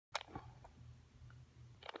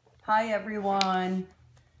Hi everyone.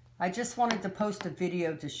 I just wanted to post a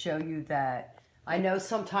video to show you that I know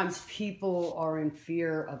sometimes people are in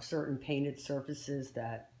fear of certain painted surfaces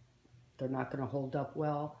that they're not going to hold up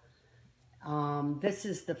well. This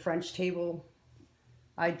is the French table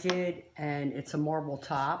I did, and it's a marble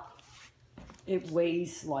top. It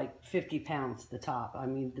weighs like 50 pounds, the top. I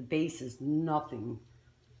mean, the base is nothing,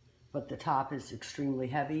 but the top is extremely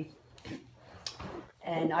heavy.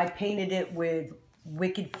 And I painted it with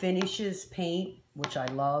Wicked Finishes paint, which I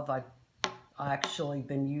love. I've actually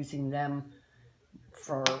been using them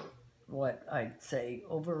for what I'd say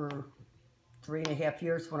over 3.5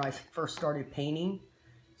 years when I first started painting.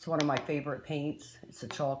 It's one of my favorite paints. It's a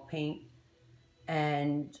chalk paint.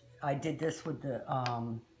 And I did this with the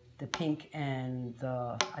pink and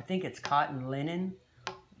I think it's cotton linen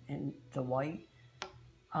and the white.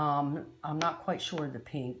 I'm not quite sure of the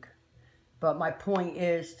pink. But my point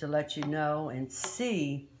is to let you know and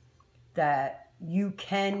see that you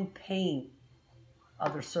can paint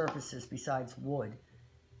other surfaces besides wood,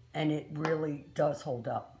 and it really does hold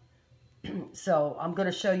up. So I'm going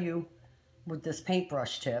to show you with this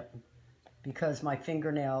paintbrush tip, because my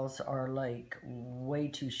fingernails are like way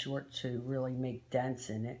too short to really make dents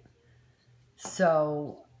in it.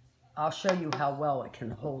 So I'll show you how well it can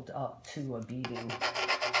hold up to a beating.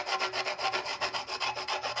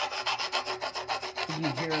 You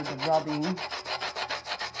hear the rubbing.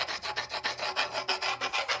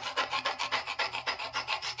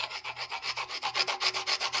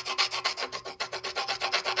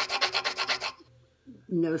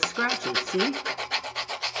 No scratches, see?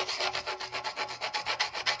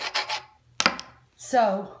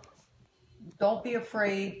 So don't be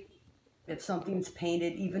afraid if something's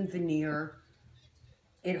painted, even veneer.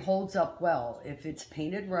 It holds up well if it's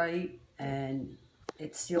painted right and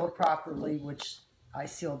it's sealed properly, which I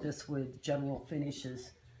sealed this with General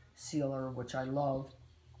Finishes sealer, which I love.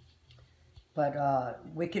 But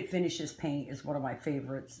Wicked Finishes paint is one of my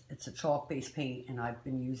favorites. It's a chalk-based paint, and I've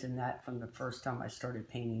been using that from the first time I started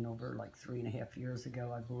painting over like 3.5 years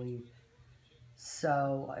ago, I believe.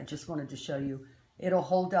 So I just wanted to show you. It'll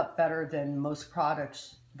hold up better than most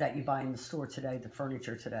products that you buy in the store today, the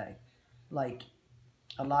furniture today. Like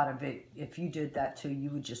a lot of it, if you did that too,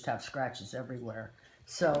 you would just have scratches everywhere.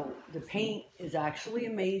 So the paint is actually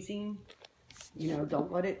amazing. You know,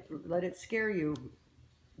 don't let it scare you.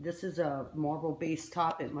 This is a marble base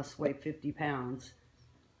top. It must weigh 50 pounds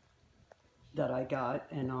that I got.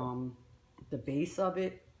 And the base of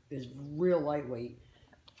it is real lightweight.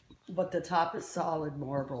 But the top is solid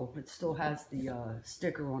marble. It still has the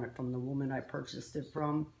sticker on it from the woman I purchased it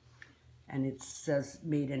from. And it says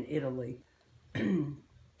made in Italy.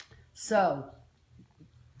 So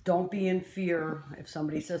don't be in fear if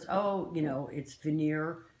somebody says, oh, you know, it's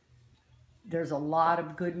veneer. There's a lot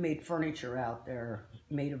of good made furniture out there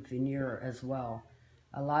made of veneer as well.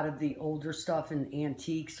 A lot of the older stuff and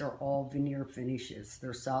antiques are all veneer finishes.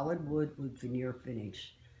 They're solid wood with veneer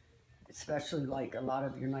finish, especially like a lot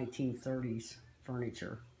of your 1930s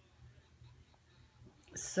furniture.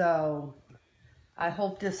 So I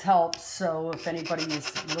hope this helps. So if anybody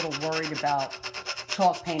is a little worried about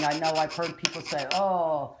chalk paint, I know I've heard people say,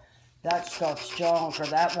 oh, that stuff's junk or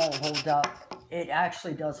that won't hold up. It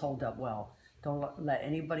actually does hold up well. Don't let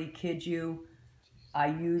anybody kid you. I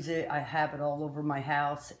use it. I have it all over my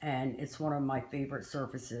house, and it's one of my favorite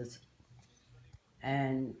surfaces.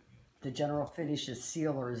 And the General Finishes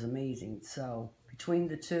sealer is amazing. So between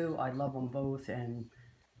the two, I love them both. And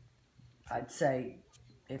I'd say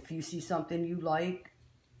if you see something you like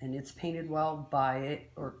and it's painted well, buy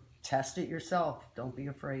it or test it yourself. Don't be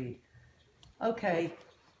afraid. Okay,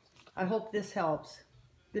 I hope this helps.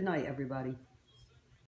 Good night, everybody.